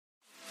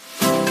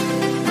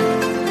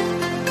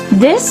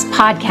This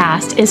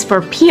podcast is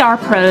for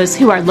PR pros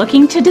who are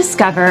looking to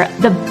discover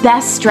the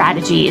best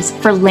strategies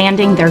for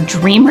landing their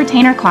dream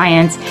retainer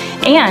clients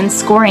and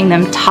scoring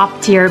them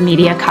top-tier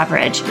media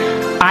coverage.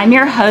 I'm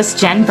your host,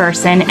 Jen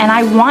Burson, and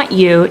I want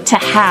you to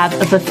have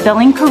a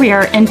fulfilling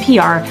career in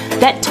PR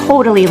that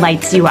totally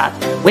lights you up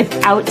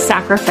without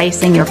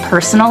sacrificing your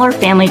personal or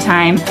family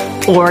time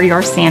or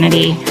your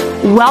sanity.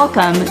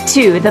 Welcome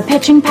to the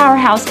Pitching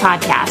Powerhouse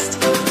Podcast.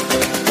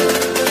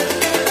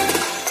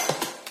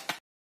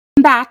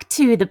 Back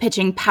to the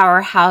Pitching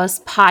Powerhouse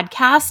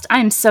Podcast.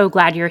 I'm so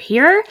glad you're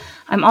here.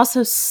 I'm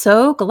also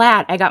so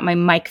glad I got my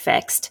mic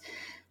fixed.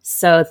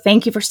 So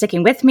thank you for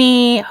sticking with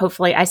me.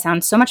 Hopefully I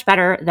sound so much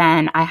better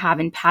than I have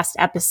in past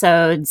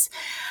episodes.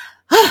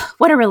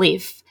 What a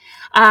relief.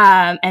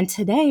 And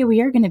today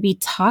we are going to be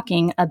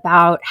talking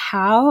about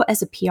how,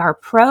 as a PR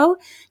pro,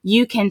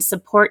 you can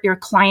support your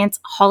clients'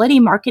 holiday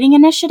marketing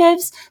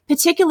initiatives,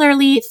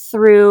 particularly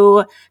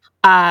through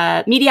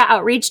media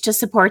outreach to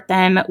support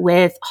them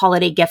with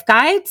holiday gift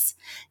guides.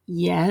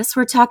 Yes,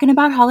 we're talking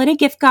about holiday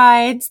gift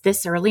guides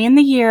this early in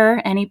the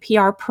year. Any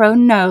PR pro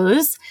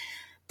knows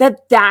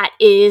that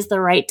is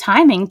the right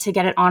timing to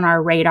get it on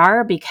our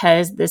radar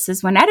because this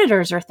is when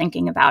editors are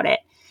thinking about it.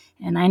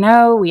 And I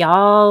know we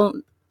all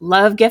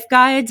love gift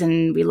guides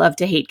and we love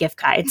to hate gift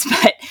guides,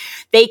 but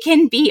they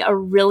can be a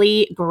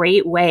really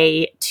great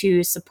way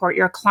to support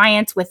your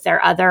clients with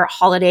their other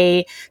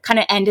holiday kind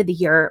of end of the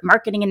year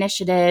marketing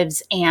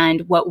initiatives.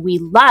 And what we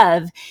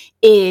love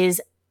is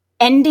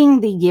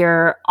ending the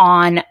year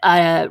on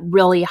a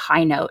really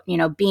high note,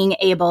 being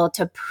able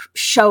to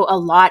show a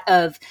lot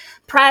of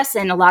press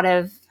and a lot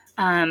of,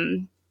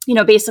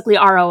 basically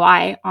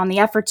ROI on the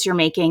efforts you're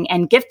making.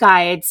 And gift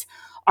guides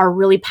are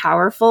really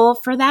powerful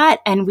for that.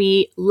 And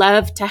we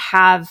love to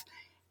have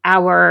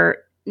our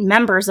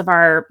members of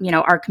our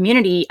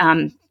community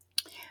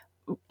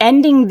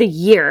ending the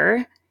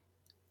year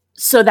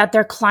so that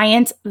their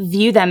clients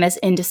view them as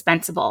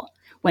indispensable.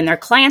 When their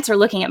clients are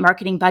looking at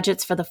marketing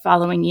budgets for the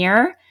following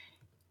year,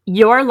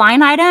 your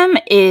line item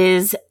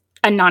is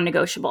a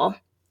non-negotiable.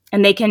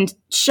 And they can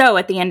show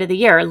at the end of the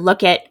year,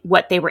 look at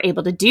what they were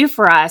able to do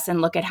for us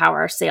and look at how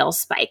our sales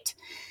spiked.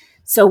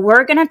 So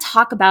we're going to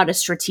talk about a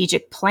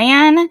strategic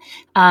plan,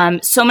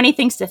 so many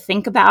things to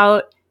think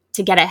about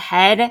to get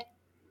ahead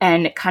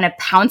and kind of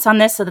pounce on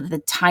this so that the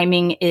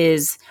timing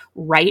is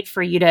right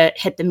for you to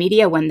hit the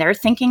media when they're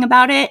thinking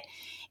about it.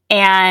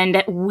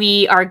 And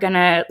we are going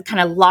to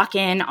kind of lock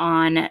in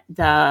on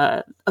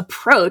the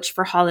approach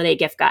for holiday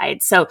gift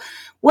guides. So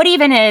what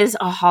even is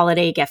a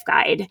holiday gift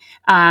guide?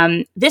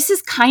 This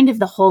is kind of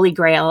the holy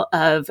grail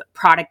of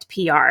product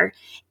PR.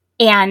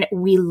 And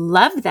we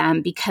love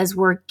them because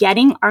we're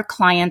getting our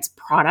clients'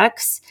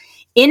 products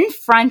in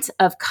front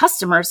of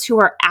customers who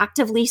are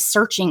actively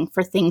searching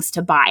for things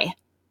to buy.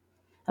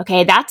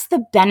 Okay, that's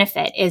the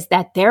benefit, is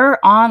that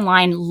they're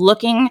online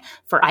looking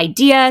for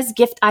ideas,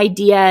 gift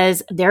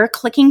ideas. They're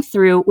clicking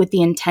through with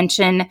the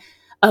intention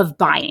of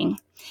buying.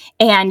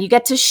 And you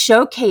get to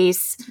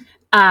showcase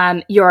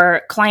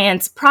your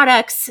clients'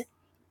 products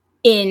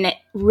in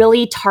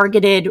really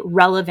targeted,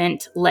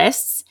 relevant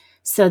lists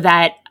so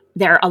that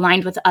they're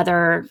aligned with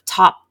other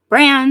top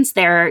brands.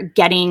 They're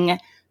getting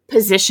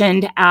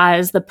positioned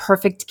as the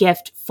perfect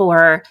gift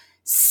for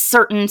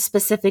certain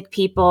specific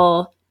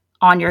people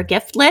on your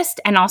gift list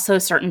and also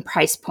certain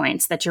price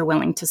points that you're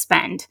willing to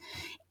spend.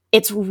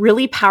 It's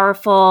really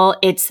powerful.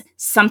 It's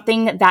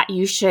something that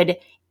you should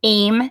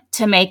aim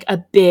to make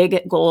a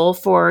big goal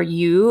for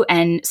you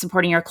and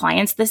supporting your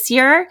clients this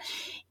year.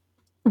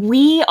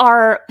 We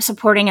are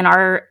supporting in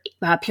our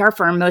PR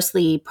firm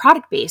mostly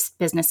product-based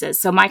businesses.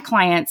 So my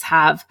clients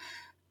have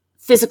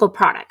physical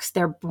products.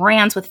 They're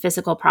brands with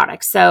physical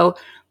products. So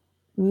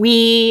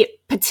we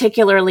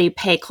particularly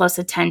pay close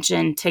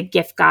attention to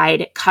gift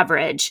guide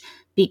coverage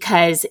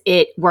because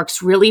it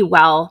works really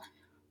well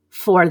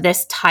for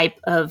this type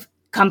of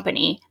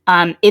company.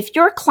 If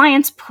your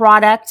client's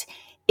product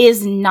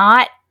is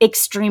not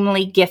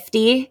extremely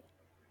gifty,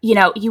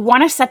 you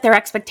want to set their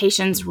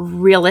expectations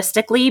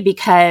realistically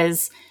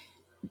because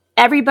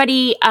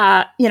everybody,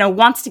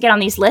 wants to get on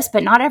these lists,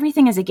 but not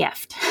everything is a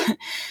gift.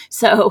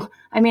 So,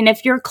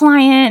 if your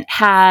client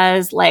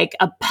has like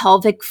a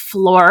pelvic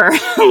floor,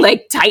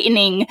 like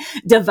tightening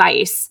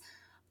device,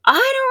 I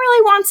don't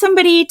really want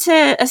somebody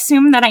to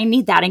assume that I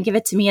need that and give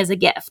it to me as a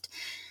gift.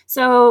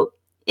 So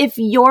if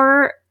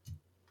you're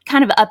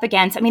kind of up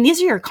against, these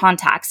are your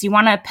contacts. You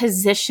want to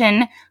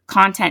position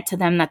content to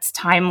them that's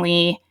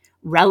timely,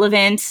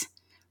 relevant,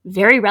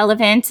 very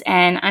relevant.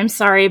 And I'm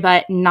sorry,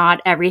 but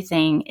not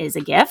everything is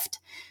a gift.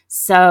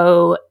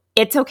 So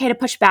it's okay to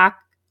push back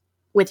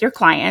with your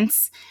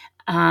clients.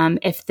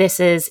 If this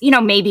is,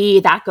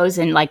 maybe that goes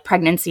in like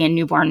pregnancy and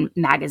newborn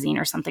magazine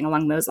or something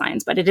along those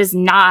lines, but it is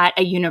not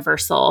a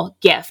universal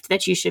gift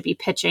that you should be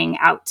pitching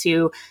out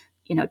to,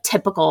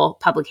 typical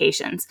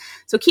publications.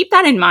 So keep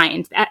that in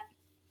mind. That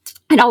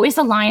it always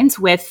aligns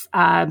with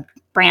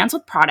brands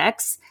with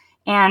products.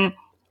 And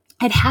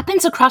it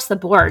happens across the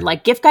board.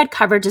 Like gift guide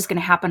coverage is going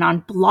to happen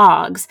on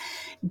blogs,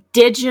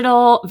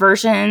 digital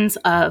versions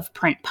of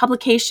print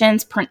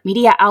publications, print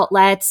media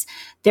outlets.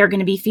 They're going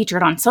to be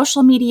featured on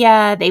social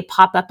media. They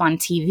pop up on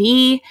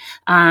TV.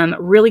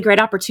 Really great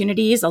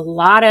opportunities. A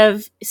lot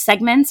of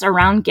segments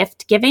around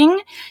gift giving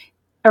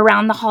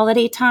around the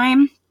holiday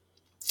time.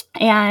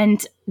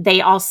 And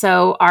they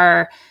also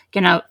are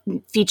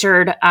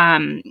featured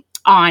on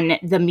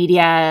the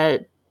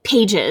media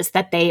pages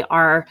that they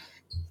are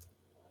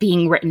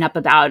being written up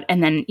about.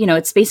 And then,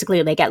 it's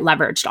basically they get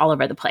leveraged all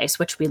over the place,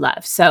 which we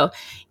love. So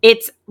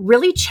it's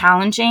really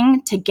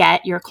challenging to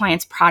get your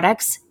clients'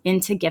 products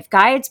into gift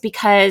guides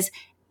because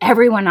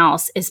everyone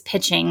else is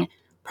pitching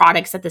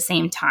products at the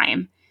same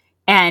time.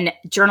 And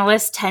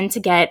journalists tend to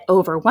get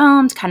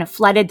overwhelmed, kind of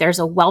flooded. There's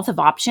a wealth of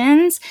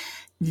options.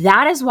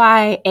 That is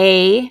why,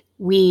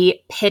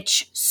 we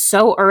pitch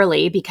so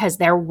early because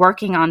they're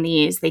working on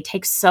these. They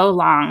take so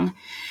long.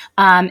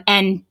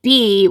 And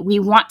B, we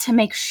want to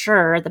make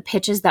sure the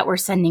pitches that we're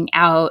sending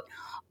out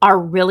are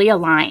really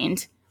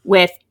aligned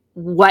with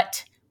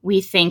what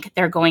we think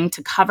they're going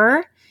to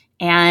cover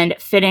and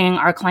fitting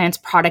our clients'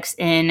 products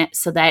in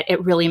so that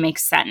it really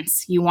makes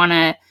sense. You want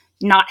to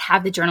not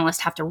have the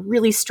journalist have to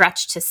really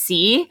stretch to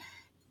see,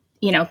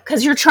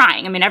 because you're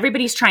trying. I mean,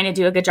 everybody's trying to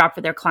do a good job for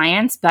their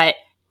clients, but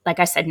like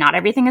I said, not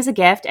everything is a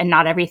gift and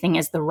not everything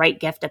is the right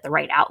gift at the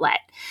right outlet.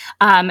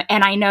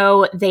 And I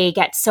know they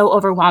get so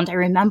overwhelmed. I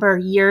remember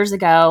years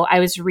ago, I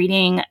was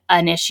reading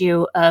an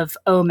issue of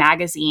O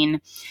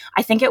Magazine.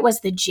 I think it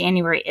was the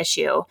January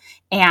issue.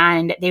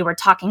 And they were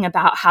talking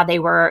about how they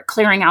were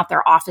clearing out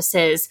their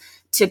offices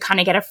to kind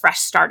of get a fresh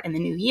start in the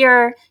new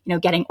year,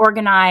 getting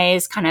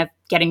organized, kind of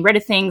getting rid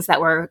of things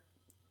that were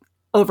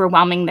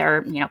overwhelming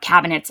their,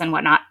 cabinets and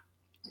whatnot.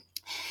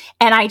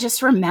 And I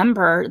just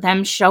remember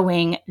them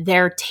showing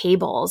their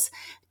tables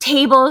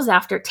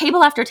after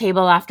table after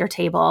table after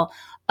table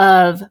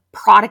of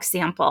product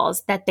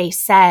samples that they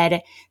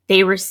said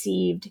they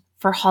received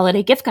for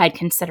holiday gift guide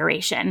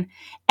consideration.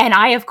 And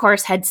I, of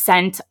course, had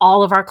sent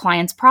all of our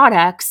clients'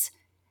 products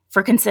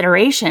for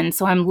consideration.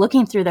 So I'm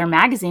looking through their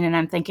magazine and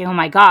I'm thinking, oh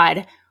my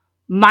God,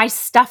 my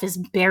stuff is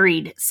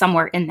buried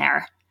somewhere in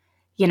there.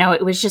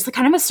 It was just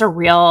kind of a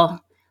surreal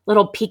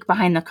little peek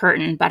behind the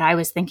curtain, but I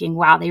was thinking,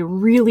 wow, they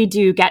really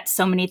do get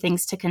so many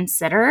things to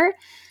consider.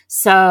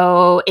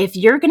 So if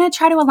you're going to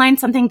try to align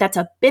something that's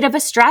a bit of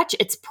a stretch,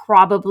 it's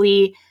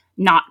probably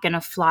not going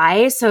to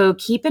fly. So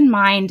keep in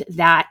mind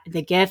that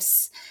the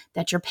gifts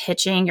that you're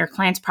pitching, your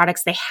clients'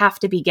 products, they have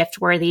to be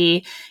gift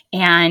worthy.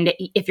 And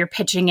if you're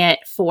pitching it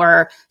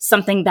for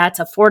something that's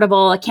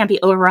affordable, it can't be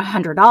over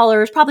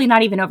 $100, probably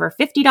not even over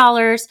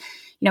 $50.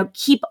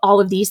 Keep all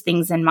of these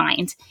things in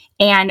mind.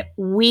 And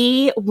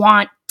we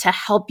want to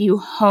help you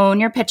hone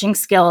your pitching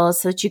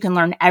skills so that you can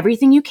learn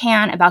everything you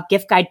can about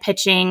gift guide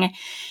pitching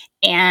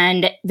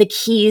and the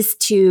keys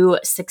to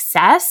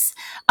success.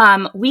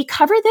 We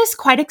cover this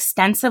quite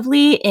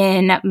extensively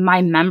in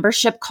my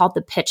membership called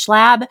the Pitch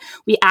Lab.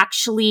 We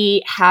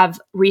actually have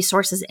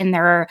resources in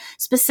there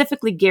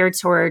specifically geared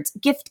towards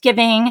gift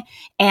giving.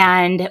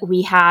 And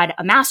we had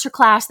a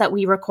masterclass that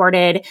we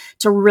recorded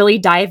to really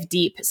dive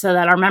deep so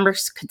that our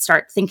members could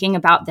start thinking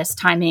about this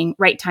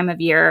right time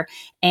of year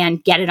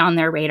and get it on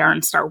their radar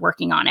and start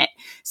working on it.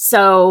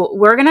 So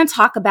we're going to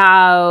talk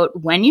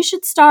about when you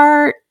should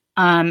start,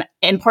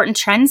 important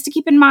trends to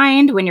keep in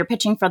mind when you're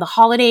pitching for the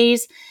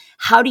holidays.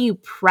 How do you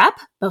prep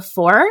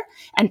before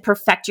and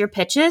perfect your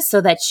pitches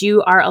so that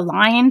you are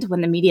aligned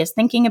when the media is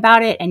thinking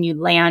about it and you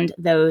land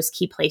those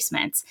key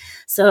placements?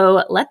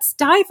 So let's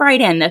dive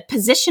right in. The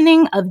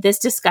positioning of this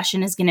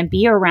discussion is going to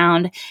be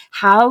around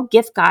how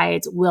gift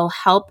guides will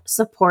help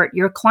support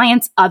your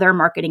clients' other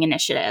marketing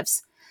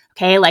initiatives.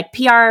 Okay, like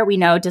PR, we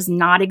know does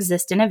not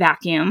exist in a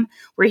vacuum.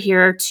 We're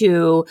here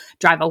to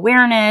drive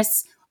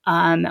awareness.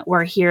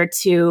 We're here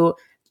to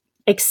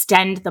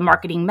extend the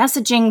marketing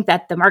messaging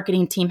that the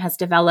marketing team has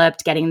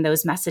developed, getting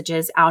those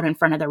messages out in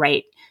front of the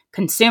right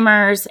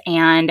consumers.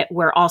 And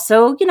we're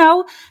also,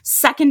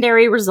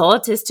 secondary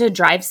result is to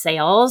drive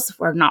sales.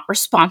 We're not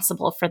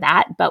responsible for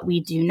that, but we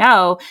do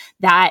know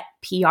that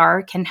PR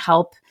can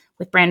help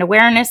with brand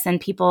awareness and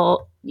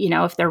people,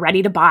 if they're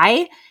ready to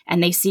buy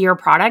and they see your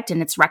product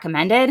and it's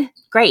recommended,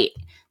 great.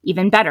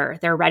 Even better,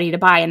 they're ready to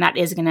buy, and that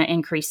is going to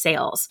increase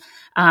sales.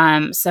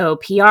 So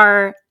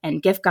PR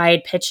and gift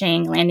guide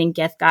pitching, landing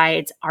gift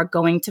guides are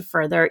going to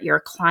further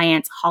your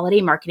clients' holiday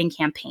marketing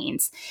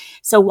campaigns.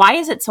 So why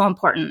is it so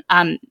important?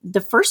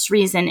 The first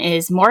reason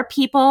is more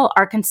people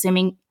are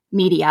consuming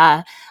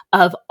media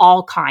of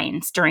all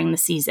kinds during the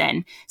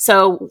season.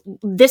 So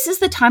this is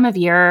the time of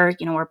year,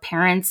 where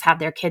parents have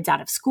their kids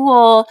out of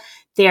school.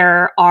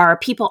 There are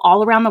people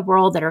all around the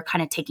world that are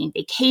kind of taking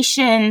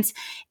vacations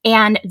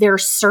and they're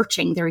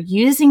searching. They're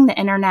using the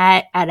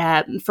internet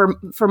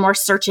for more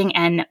searching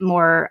and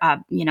more,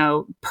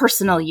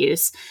 personal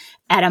use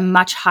at a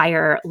much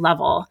higher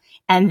level.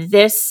 And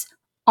this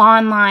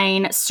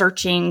online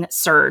searching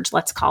surge,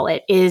 let's call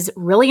it, is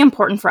really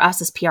important for us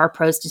as PR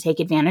pros to take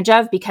advantage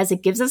of because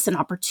it gives us an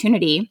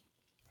opportunity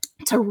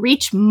to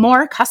reach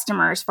more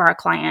customers for our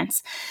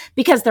clients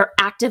because they're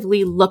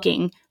actively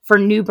looking for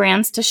new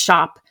brands to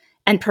shop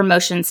and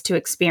promotions to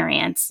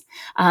experience.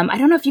 I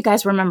don't know if you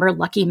guys remember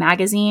Lucky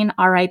Magazine,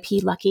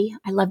 RIP Lucky.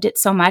 I loved it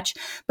so much,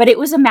 but it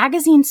was a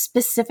magazine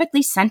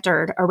specifically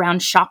centered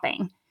around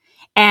shopping,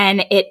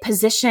 and it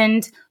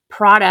positioned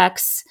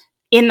products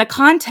in the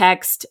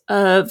context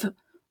of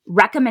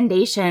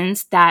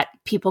recommendations that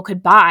people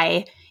could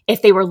buy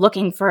if they were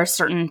looking for a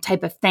certain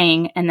type of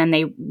thing. And then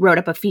they wrote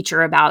up a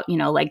feature about,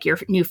 like your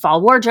new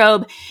fall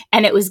wardrobe,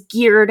 and it was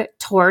geared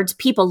towards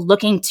people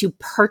looking to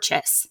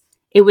purchase.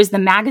 It was the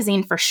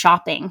magazine for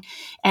shopping.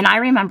 And I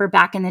remember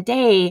back in the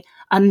day,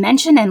 a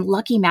mention in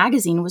Lucky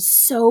Magazine was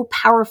so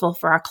powerful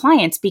for our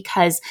clients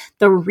because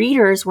the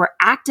readers were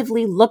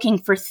actively looking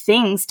for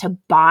things to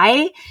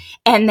buy,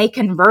 and they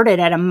converted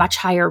at a much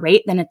higher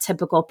rate than a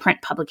typical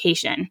print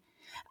publication.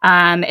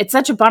 It's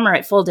such a bummer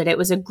it folded. It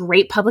was a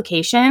great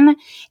publication,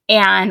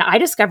 and I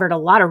discovered a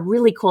lot of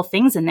really cool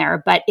things in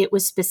there, but it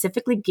was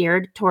specifically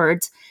geared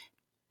towards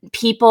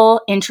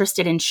people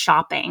interested in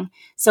shopping.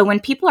 So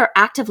when people are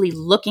actively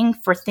looking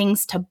for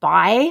things to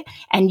buy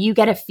and you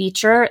get a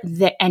feature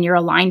and you're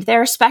aligned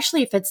there,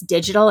 especially if it's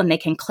digital and they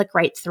can click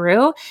right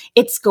through,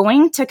 it's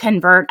going to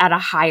convert at a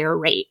higher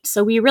rate.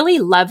 So we really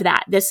love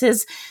that. This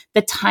is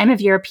the time of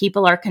year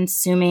people are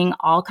consuming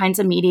all kinds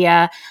of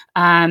media,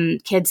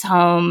 kids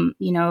home,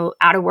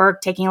 out of work,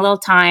 taking a little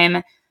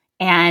time.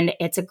 And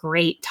it's a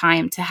great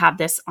time to have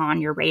this on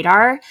your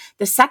radar.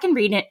 The second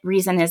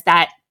reason is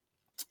that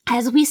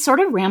as we sort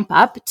of ramp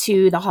up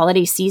to the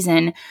holiday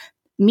season,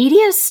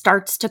 media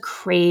starts to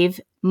crave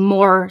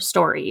more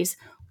stories,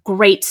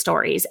 great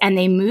stories, and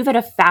they move at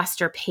a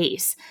faster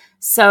pace.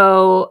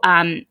 So,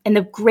 and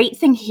the great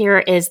thing here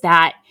is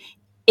that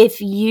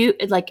if you,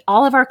 like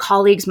all of our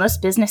colleagues,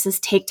 most businesses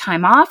take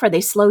time off or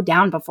they slow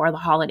down before the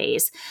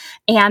holidays,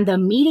 and the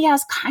media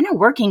is kind of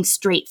working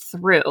straight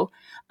through.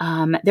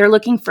 They're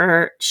looking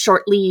for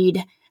short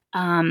lead,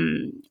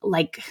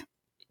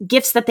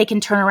 gifts that they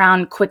can turn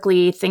around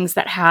quickly, things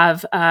that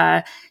have,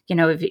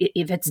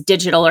 if it's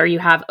digital or you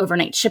have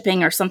overnight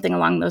shipping or something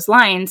along those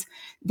lines,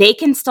 they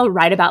can still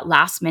write about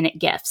last minute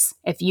gifts.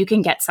 If you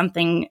can get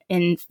something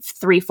in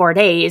 3-4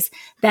 days,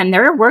 then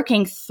they're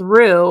working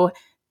through,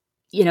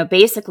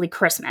 basically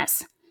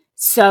Christmas.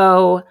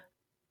 So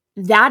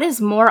that is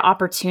more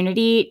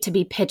opportunity to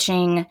be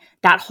pitching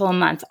that whole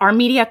month. Our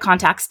media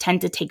contacts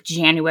tend to take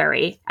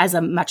January as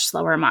a much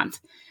slower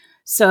month.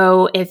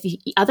 So if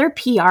other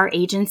PR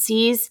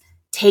agencies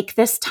take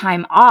this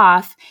time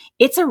off,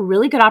 it's a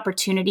really good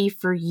opportunity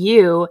for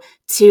you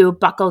to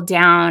buckle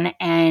down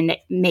and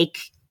make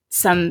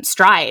some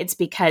strides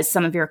because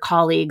some of your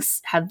colleagues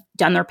have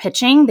done their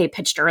pitching, they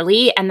pitched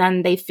early, and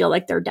then they feel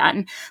like they're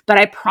done. But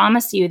I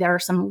promise you, there are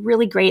some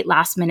really great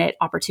last minute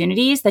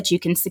opportunities that you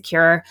can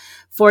secure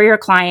for your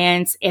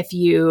clients if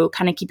you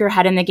kind of keep your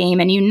head in the game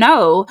and you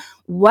know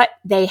what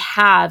they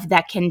have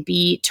that can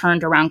be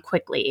turned around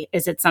quickly.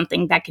 Is it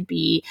something that could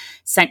be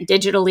sent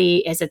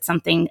digitally? Is it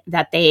something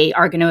that they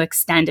are going to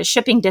extend a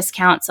shipping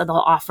discount so they'll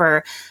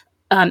offer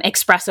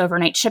express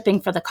overnight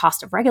shipping for the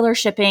cost of regular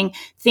shipping?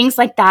 Things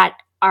like that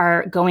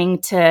are going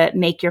to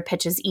make your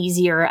pitches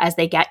easier as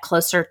they get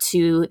closer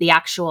to the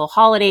actual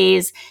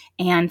holidays,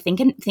 and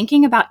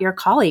thinking about your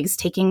colleagues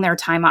taking their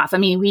time off. I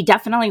mean, we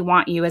definitely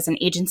want you as an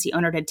agency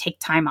owner to take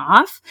time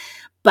off,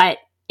 but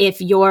if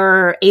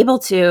you're able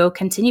to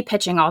continue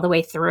pitching all the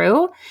way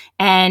through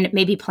and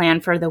maybe plan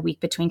for the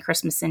week between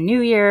Christmas and New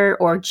Year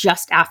or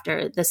just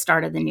after the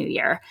start of the new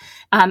year.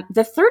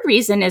 The third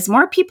reason is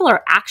more people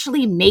are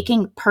actually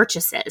making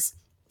purchases,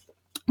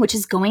 which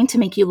is going to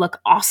make you look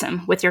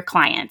awesome with your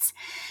clients.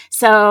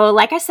 So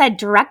like I said,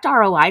 direct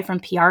ROI from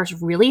PR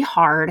is really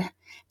hard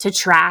to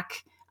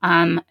track.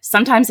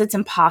 Sometimes it's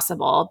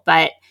impossible,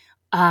 but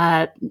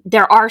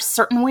there are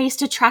certain ways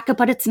to track it,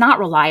 but it's not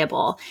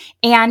reliable.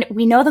 And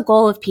we know the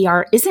goal of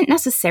PR isn't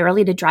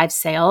necessarily to drive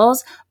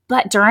sales,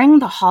 but during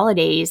the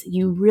holidays,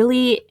 you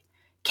really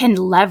can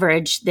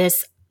leverage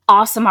this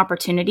awesome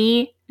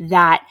opportunity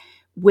that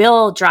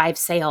will drive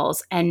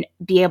sales and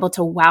be able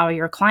to wow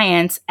your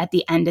clients at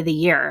the end of the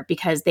year,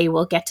 because they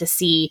will get to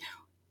see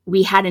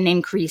we had an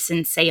increase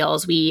in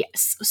sales. We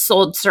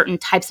sold certain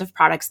types of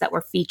products that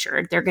were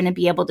featured. They're going to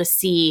be able to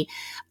see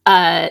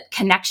a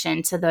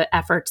connection to the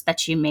efforts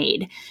that you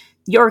made.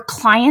 Your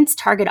clients'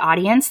 target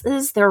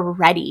audiences, they're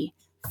ready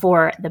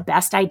for the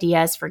best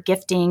ideas for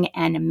gifting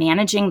and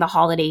managing the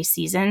holiday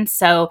season.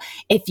 So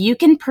if you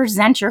can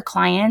present your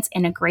clients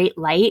in a great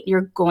light,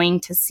 you're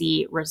going to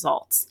see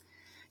results.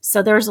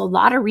 So there's a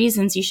lot of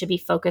reasons you should be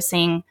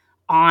focusing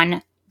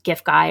on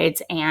gift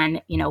guides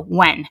and,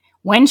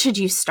 when should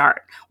you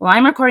start? Well,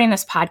 I'm recording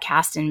this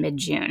podcast in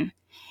mid-June.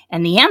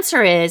 And the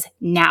answer is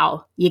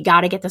now. You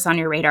got to get this on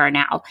your radar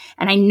now.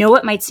 And I know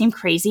it might seem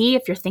crazy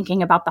if you're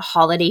thinking about the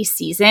holiday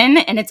season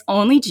and it's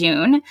only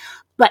June,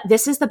 but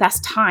this is the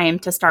best time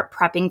to start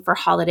prepping for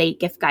holiday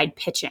gift guide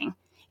pitching.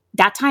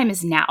 that time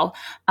is now.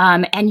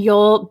 And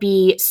you'll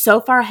be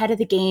so far ahead of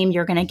the game.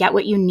 You're going to get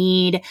what you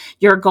need.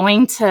 You're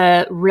going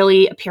to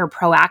really appear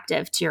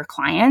proactive to your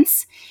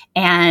clients,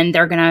 and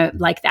they're going to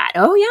like that.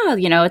 Oh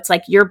yeah. It's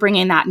like you're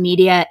bringing that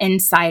media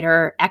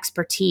insider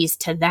expertise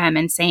to them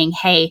and saying,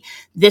 hey,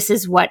 this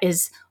is what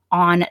is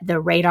on the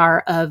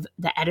radar of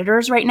the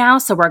editors right now.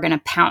 So we're going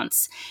to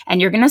pounce, and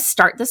you're going to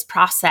start this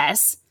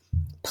process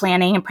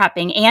planning and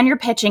prepping, and you're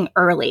pitching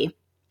early,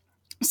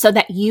 so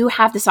that you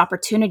have this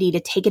opportunity to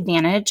take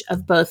advantage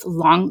of both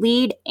long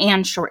lead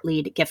and short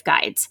lead gift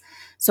guides.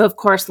 So of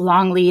course,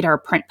 long lead are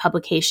print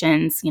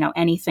publications,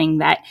 anything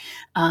that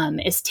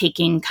is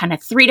taking kind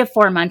of 3 to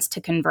 4 months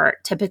to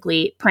convert,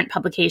 typically print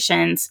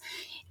publications.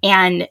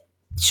 And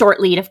short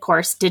lead, of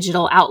course,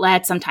 digital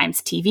outlets.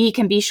 Sometimes TV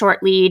can be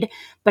short lead.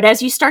 But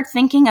as you start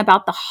thinking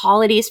about the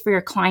holidays for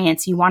your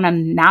clients, you want to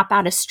map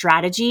out a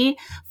strategy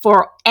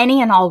for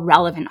any and all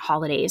relevant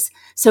holidays.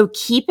 So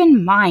keep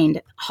in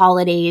mind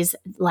holidays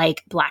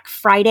like Black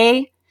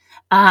Friday,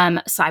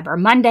 Cyber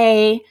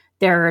Monday.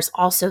 There's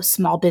also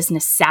Small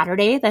Business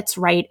Saturday that's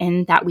right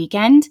in that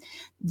weekend.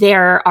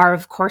 There are,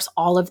 of course,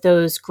 all of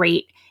those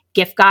great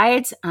gift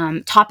guides,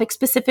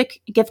 topic-specific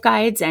gift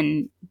guides,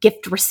 and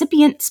gift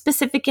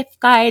recipient-specific gift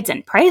guides,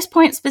 and price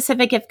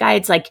point-specific gift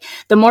guides. Like,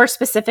 the more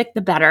specific,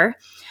 the better.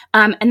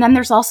 And then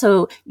there's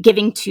also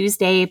Giving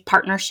Tuesday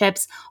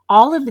partnerships.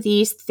 All of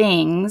these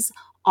things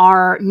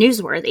are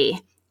newsworthy,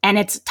 and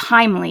it's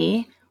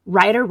timely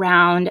right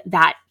around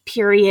that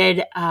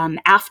period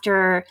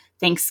after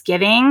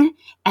Thanksgiving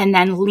and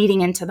then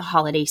leading into the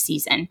holiday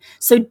season.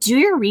 So do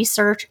your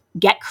research,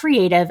 get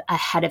creative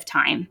ahead of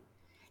time.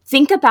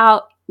 Think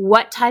about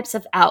what types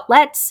of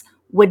outlets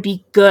would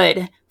be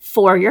good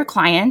for your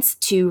clients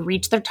to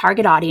reach their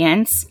target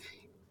audience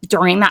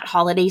during that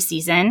holiday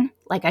season.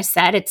 Like I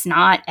said, it's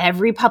not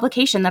every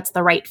publication that's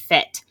the right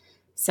fit.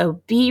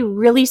 So be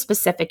really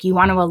specific. You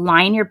want to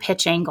align your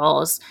pitch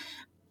angles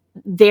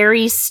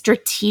very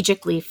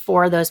strategically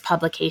for those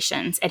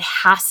publications. It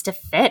has to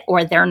fit,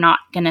 or they're not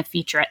going to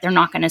feature it. They're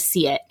not going to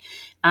see it.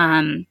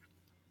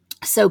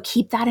 So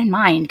keep that in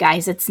mind,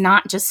 guys. It's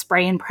not just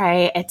spray and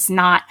pray. It's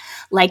not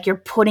like you're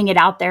putting it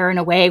out there in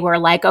a way where,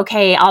 like,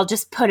 okay, I'll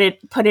just put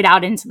it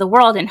out into the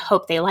world and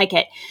hope they like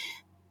it.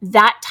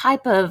 That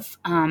type of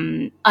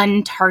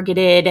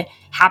untargeted,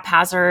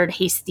 haphazard,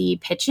 hasty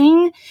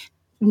pitching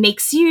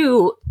makes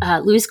you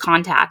lose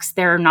contacts.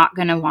 They're not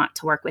going to want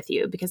to work with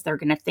you because they're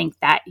going to think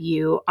that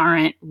you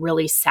aren't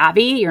really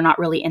savvy. You're not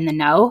really in the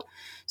know.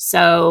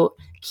 So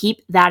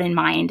keep that in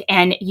mind.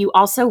 And you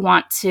also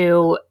want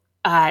to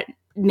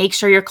make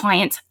sure your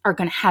clients are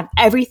going to have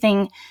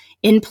everything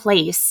in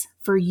place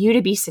for you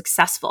to be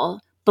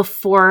successful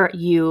before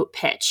you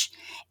pitch,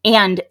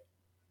 and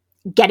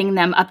getting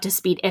them up to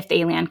speed if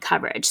they land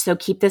coverage. So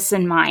keep this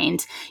in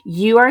mind.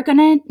 You are going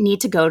to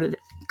need to go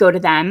to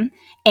them,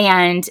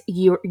 and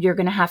you're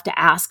going to have to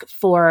ask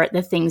for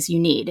the things you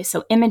need.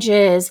 So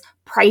images,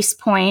 price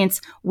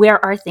points,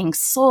 where are things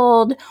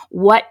sold,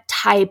 what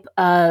type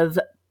of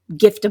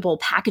giftable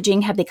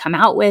packaging have they come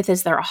out with?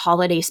 Is there a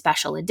holiday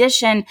special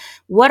edition?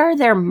 What are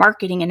their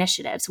marketing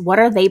initiatives? What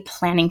are they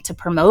planning to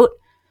promote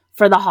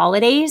for the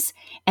holidays?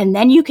 And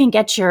then you can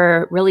get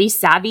your really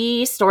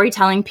savvy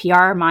storytelling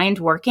PR mind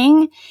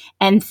working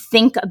and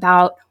think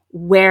about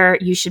where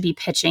you should be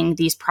pitching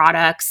these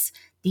products,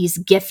 these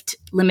gift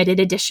limited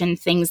edition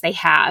things they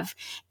have.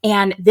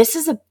 And this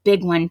is a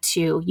big one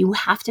too. You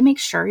have to make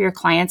sure your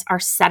clients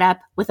are set up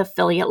with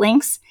affiliate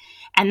links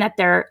and that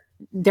they're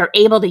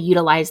able to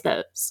utilize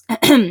those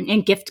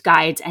in gift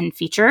guides and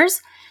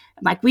features.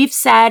 Like we've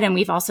said, and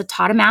we've also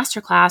taught a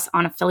masterclass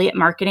on affiliate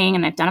marketing,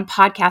 and I've done a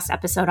podcast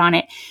episode on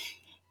it.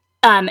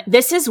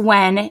 This is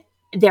when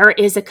there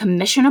is a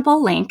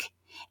commissionable link,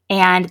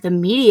 and the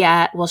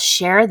media will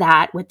share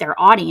that with their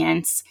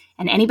audience,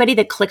 and anybody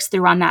that clicks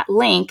through on that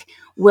link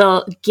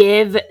will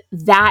give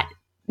that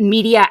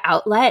media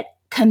outlet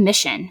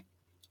commission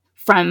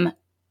from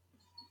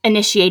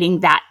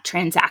initiating that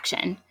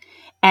transaction.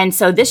 And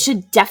so this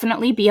should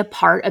definitely be a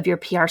part of your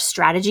PR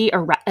strategy,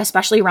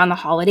 especially around the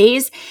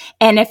holidays.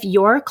 And if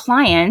your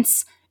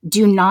clients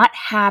do not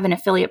have an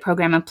affiliate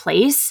program in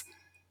place,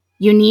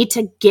 you need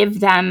to give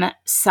them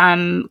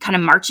some kind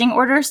of marching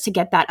orders to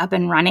get that up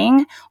and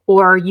running,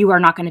 or you are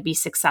not going to be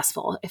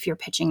successful if you're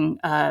pitching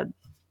a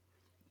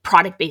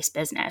product-based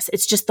business.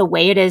 It's just the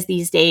way it is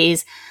these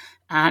days.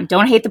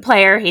 Don't hate the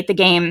player, hate the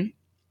game.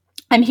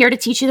 I'm here to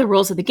teach you the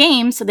rules of the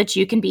game so that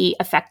you can be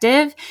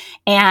effective.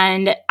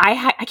 And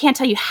I can't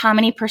tell you how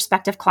many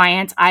prospective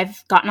clients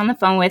I've gotten on the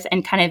phone with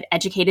and kind of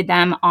educated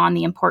them on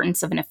the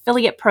importance of an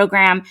affiliate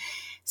program.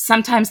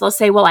 Sometimes they'll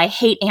say, well, I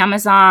hate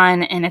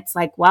Amazon. And it's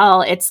like,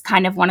 well, it's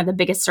kind of one of the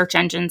biggest search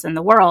engines in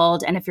the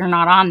world. And if you're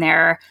not on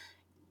there,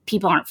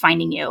 people aren't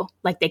finding you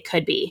like they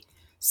could be.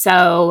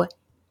 So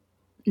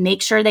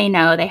make sure they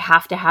know they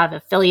have to have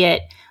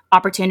affiliate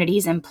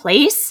opportunities in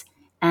place.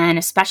 And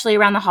especially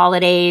around the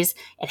holidays,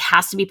 it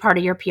has to be part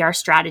of your PR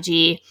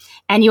strategy.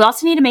 And you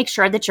also need to make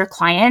sure that your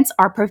clients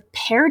are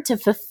prepared to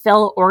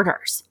fulfill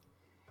orders.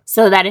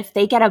 so that if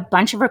they get a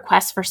bunch of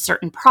requests for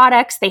certain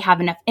products, they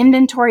have enough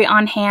inventory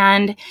on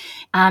hand.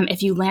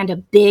 If you land a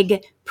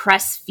big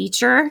press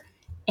feature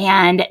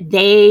and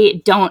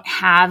they don't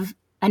have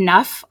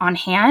enough on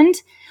hand,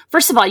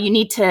 first of all, you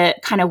need to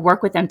kind of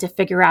work with them to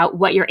figure out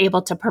what you're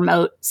able to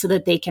promote so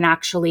that they can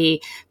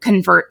actually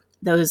convert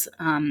those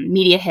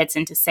media hits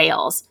into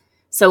sales.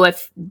 So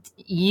if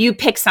you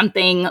pick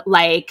something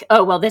like,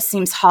 oh, well, this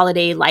seems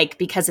holiday-like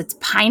because it's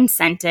pine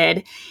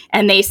scented,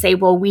 and they say,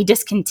 well, we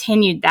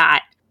discontinued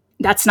that,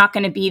 that's not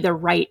going to be the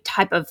right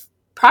type of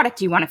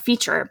product you want to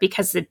feature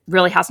because it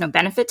really has no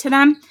benefit to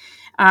them.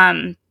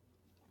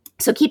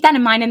 So keep that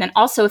in mind. And then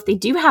also, if they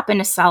do happen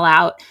to sell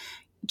out,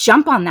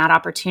 jump on that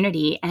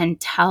opportunity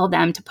and tell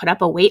them to put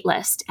up a wait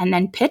list and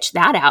then pitch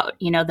that out.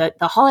 You know, the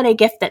holiday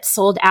gift that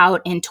sold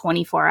out in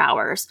 24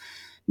 hours.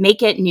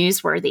 Make it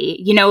newsworthy.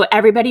 You know,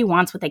 everybody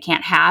wants what they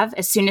can't have.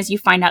 As soon as you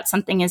find out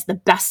something is the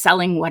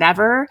best-selling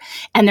whatever,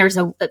 and there's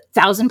a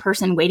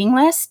 1,000-person waiting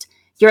list,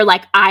 you're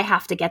like, I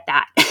have to get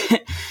that.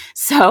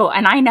 So,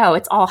 and I know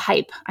it's all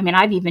hype. I mean,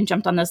 I've even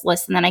jumped on those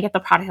lists, and then I get the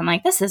product. I'm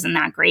like, this isn't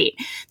that great.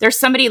 There's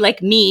somebody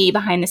like me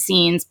behind the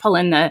scenes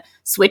pulling the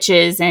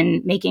switches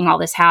and making all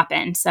this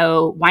happen.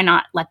 So why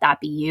not let that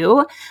be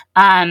you?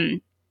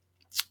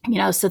 You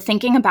know, so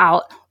thinking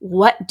about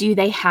what do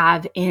they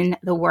have in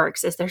the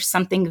works? Is there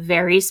something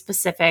very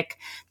specific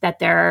that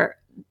they're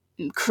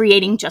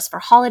creating just for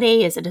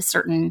holiday? Is it a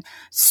certain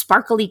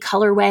sparkly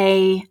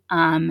colorway?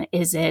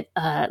 Is it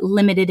a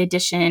limited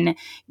edition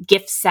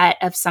gift set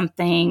of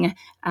something?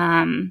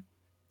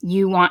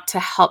 You want to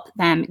help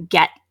them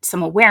get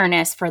some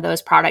awareness for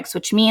those products,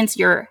 which means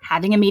you're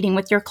having a meeting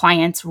with your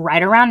clients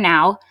right around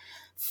now,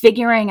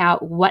 figuring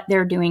out what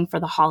they're doing for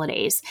the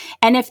holidays.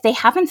 And if they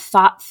haven't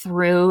thought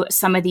through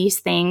some of these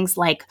things,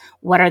 like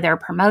what are their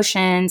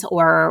promotions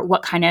or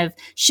what kind of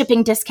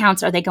shipping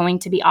discounts are they going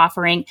to be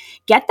offering,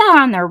 get that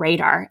on their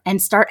radar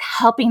and start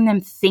helping them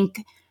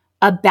think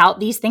about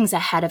these things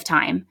ahead of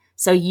time.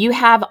 So you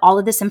have all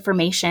of this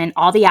information,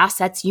 all the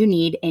assets you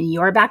need in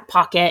your back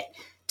pocket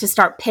to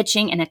start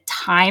pitching in a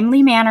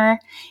timely manner.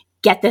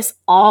 Get this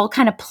all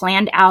kind of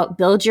planned out,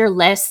 build your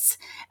lists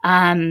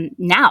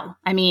now.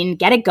 I mean,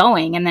 get it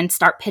going and then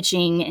start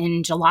pitching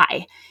in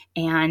July.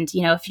 And,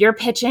 you know, if you're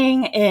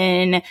pitching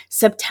in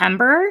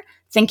September,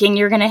 thinking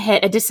you're going to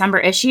hit a December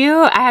issue,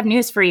 I have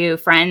news for you,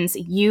 friends.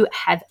 You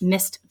have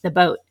missed the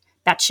boat.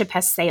 That ship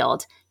has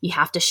sailed. You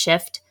have to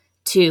shift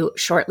to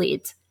short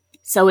leads.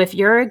 So if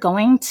you're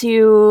going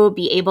to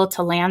be able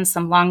to land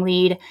some long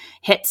lead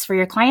hits for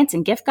your clients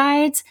and gift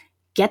guides,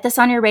 get this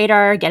on your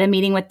radar, get a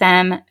meeting with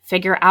them,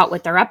 figure out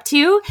what they're up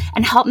to,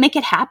 and help make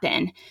it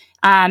happen.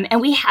 And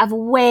we have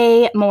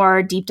way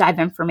more deep dive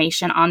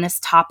information on this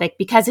topic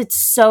because it's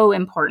so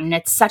important.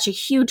 It's such a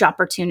huge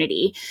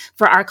opportunity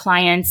for our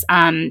clients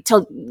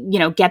to, you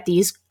know, get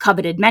these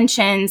coveted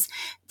mentions.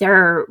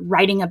 They're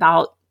writing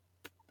about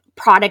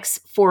products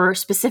for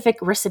specific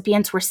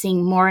recipients. We're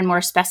seeing more and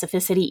more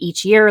specificity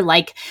each year,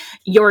 like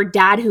your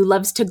dad who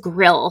loves to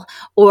grill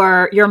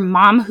or your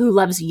mom who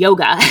loves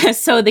yoga.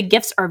 So the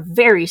gifts are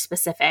very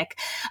specific.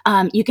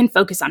 You can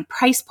focus on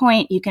price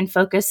point. You can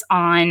focus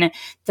on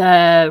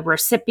the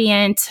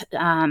recipient,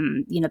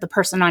 you know, the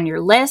person on your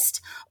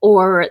list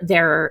or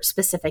their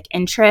specific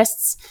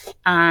interests.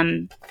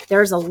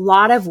 There's a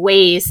lot of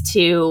ways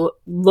to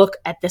look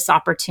at this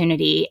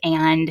opportunity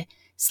and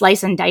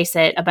slice and dice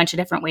it a bunch of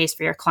different ways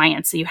for your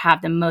clients so you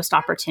have the most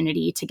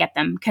opportunity to get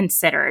them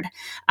considered.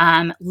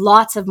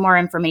 Lots of more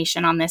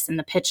information on this in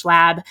the Pitch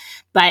Lab.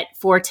 But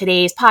for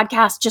today's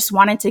podcast, just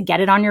wanted to get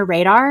it on your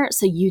radar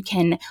so you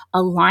can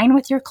align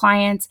with your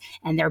clients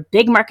and their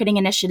big marketing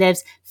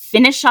initiatives,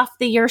 finish off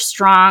the year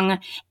strong,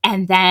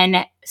 and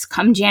then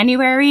come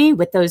January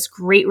with those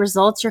great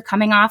results you're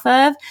coming off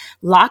of,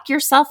 lock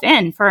yourself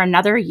in for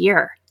another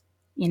year.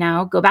 You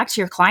know, go back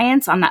to your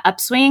clients on the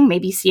upswing,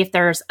 maybe see if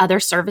there's other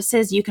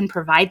services you can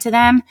provide to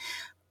them.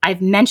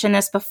 I've mentioned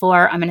this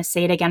before. I'm going to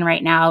say it again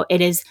right now.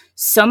 It is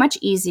so much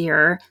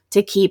easier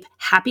to keep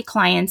happy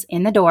clients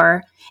in the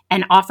door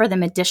and offer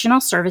them additional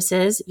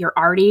services. You're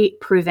already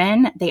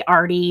proven. They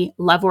already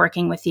love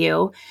working with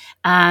you.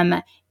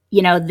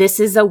 You know, this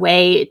is a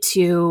way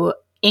to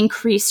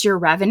increase your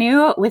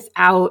revenue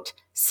without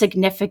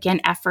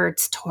significant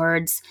efforts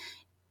towards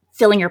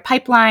filling your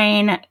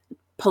pipeline,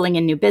 pulling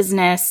in new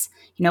business.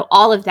 You know,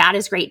 all of that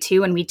is great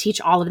too. And we teach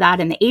all of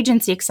that in the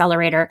Agency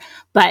Accelerator,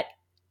 but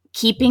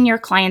keeping your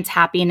clients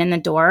happy and in the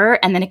door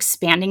and then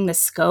expanding the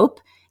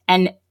scope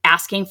and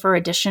asking for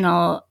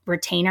additional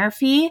retainer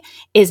fee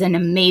is an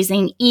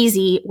amazing,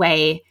 easy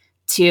way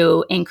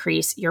to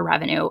increase your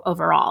revenue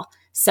overall.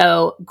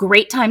 So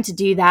great time to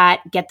do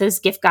that. Get those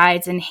gift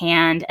guides in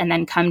hand. And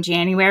then come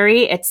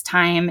January, it's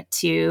time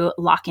to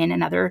lock in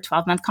another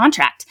 12-month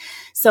contract.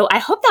 So I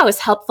hope that was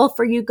helpful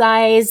for you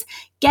guys.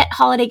 Get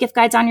holiday gift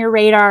guides on your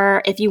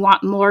radar. If you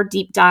want more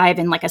deep dive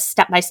and like a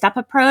step-by-step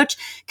approach,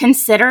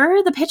 consider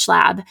the Pitch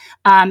Lab.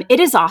 It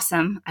is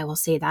awesome. I will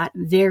say that.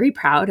 Very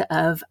proud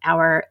of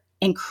our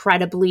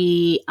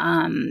incredibly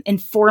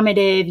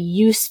informative,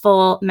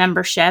 useful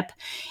membership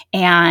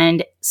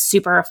and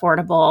super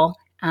affordable.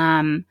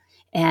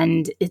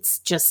 And it's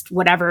just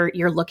whatever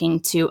you're looking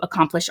to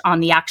accomplish on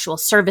the actual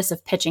service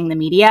of pitching the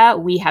media,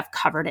 we have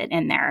covered it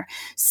in there.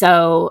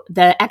 So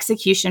the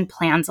execution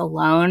plans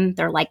alone,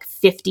 they're like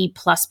 50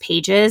 plus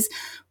pages,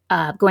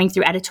 going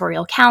through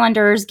editorial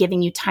calendars,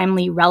 giving you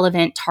timely,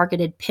 relevant,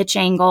 targeted pitch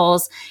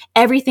angles,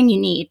 everything you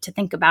need to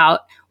think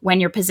about when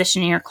you're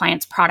positioning your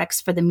clients' products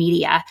for the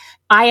media.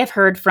 I have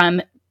heard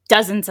from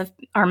dozens of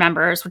our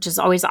members, which is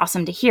always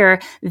awesome to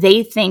hear.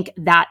 They think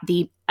that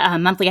the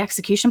monthly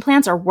execution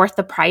plans are worth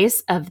the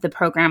price of the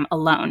program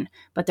alone,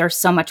 but there's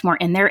so much more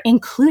in there,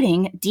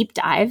 including deep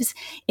dives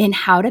in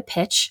how to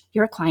pitch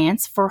your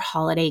clients for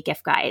holiday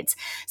gift guides.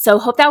 So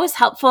hope that was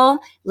helpful.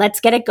 Let's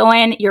get it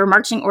going. Your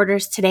marching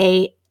orders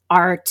today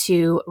are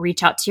to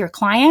reach out to your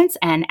clients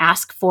and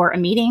ask for a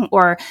meeting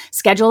or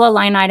schedule a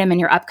line item in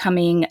your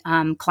upcoming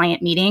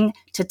client meeting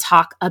to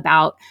talk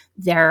about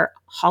their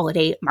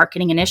holiday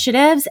marketing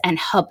initiatives and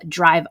help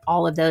drive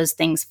all of those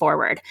things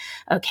forward.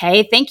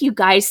 Okay. Thank you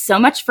guys so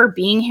much for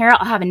being here.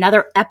 I'll have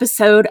another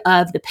episode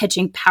of the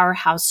Pitching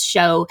Powerhouse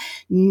show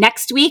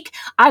next week.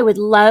 I would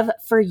love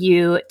for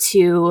you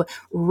to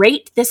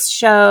rate this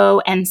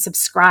show and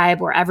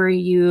subscribe wherever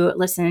you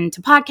listen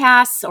to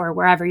podcasts or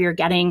wherever you're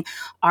getting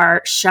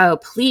our show.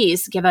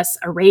 Please give us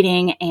a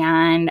rating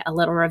and a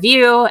little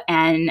review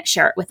and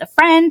share it with a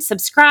friend.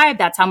 Subscribe.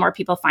 That's how more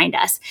people find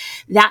us.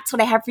 That's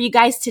what I have for you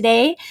guys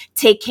today.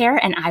 Take care,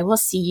 and I will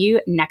see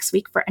you next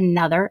week for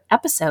another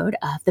episode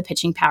of the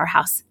Pitching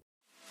Powerhouse.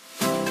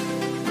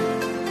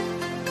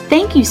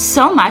 Thank you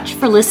so much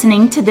for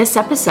listening to this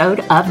episode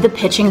of the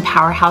Pitching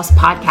Powerhouse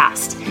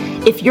podcast.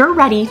 If you're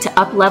ready to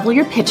up-level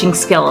your pitching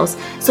skills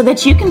so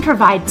that you can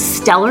provide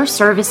stellar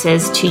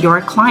services to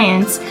your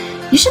clients,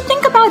 you should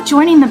think about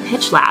joining the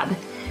Pitch Lab.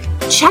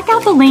 Check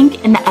out the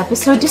link in the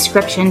episode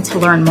description to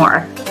learn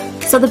more.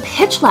 So the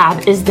Pitch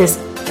Lab is this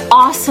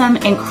awesome,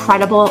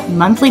 incredible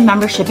monthly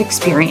membership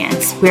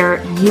experience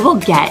where you will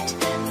get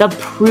the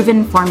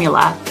proven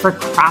formula for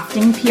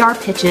crafting PR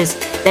pitches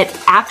that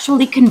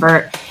actually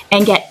convert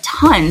and get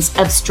tons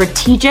of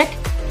strategic,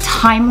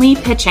 timely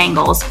pitch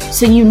angles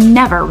so you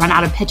never run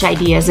out of pitch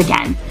ideas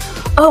again.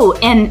 Oh,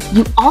 and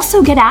you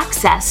also get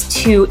access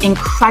to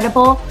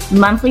incredible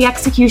monthly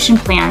execution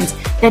plans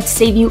that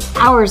save you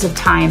hours of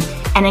time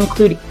and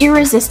include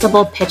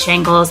irresistible pitch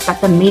angles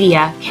that the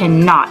media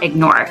cannot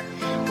ignore.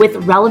 With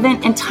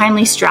relevant and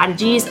timely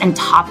strategies and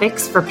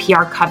topics for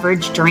PR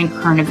coverage during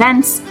current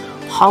events,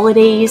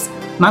 holidays,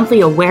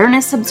 monthly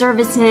awareness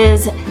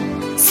observances,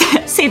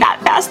 say that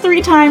fast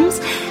 3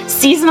 times,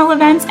 seasonal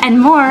events, and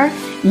more,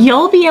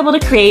 you'll be able to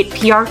create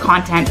PR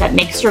content that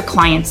makes your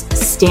clients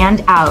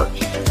stand out,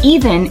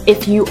 even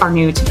if you are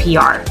new to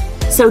PR.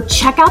 So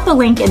check out the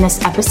link in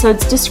this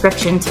episode's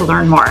description to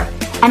learn more.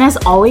 And as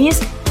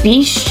always,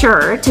 be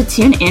sure to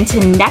tune in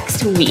to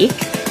next week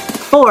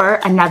for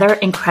another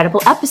incredible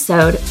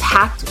episode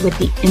packed with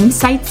the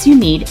insights you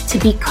need to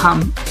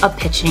become a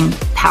pitching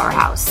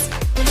powerhouse.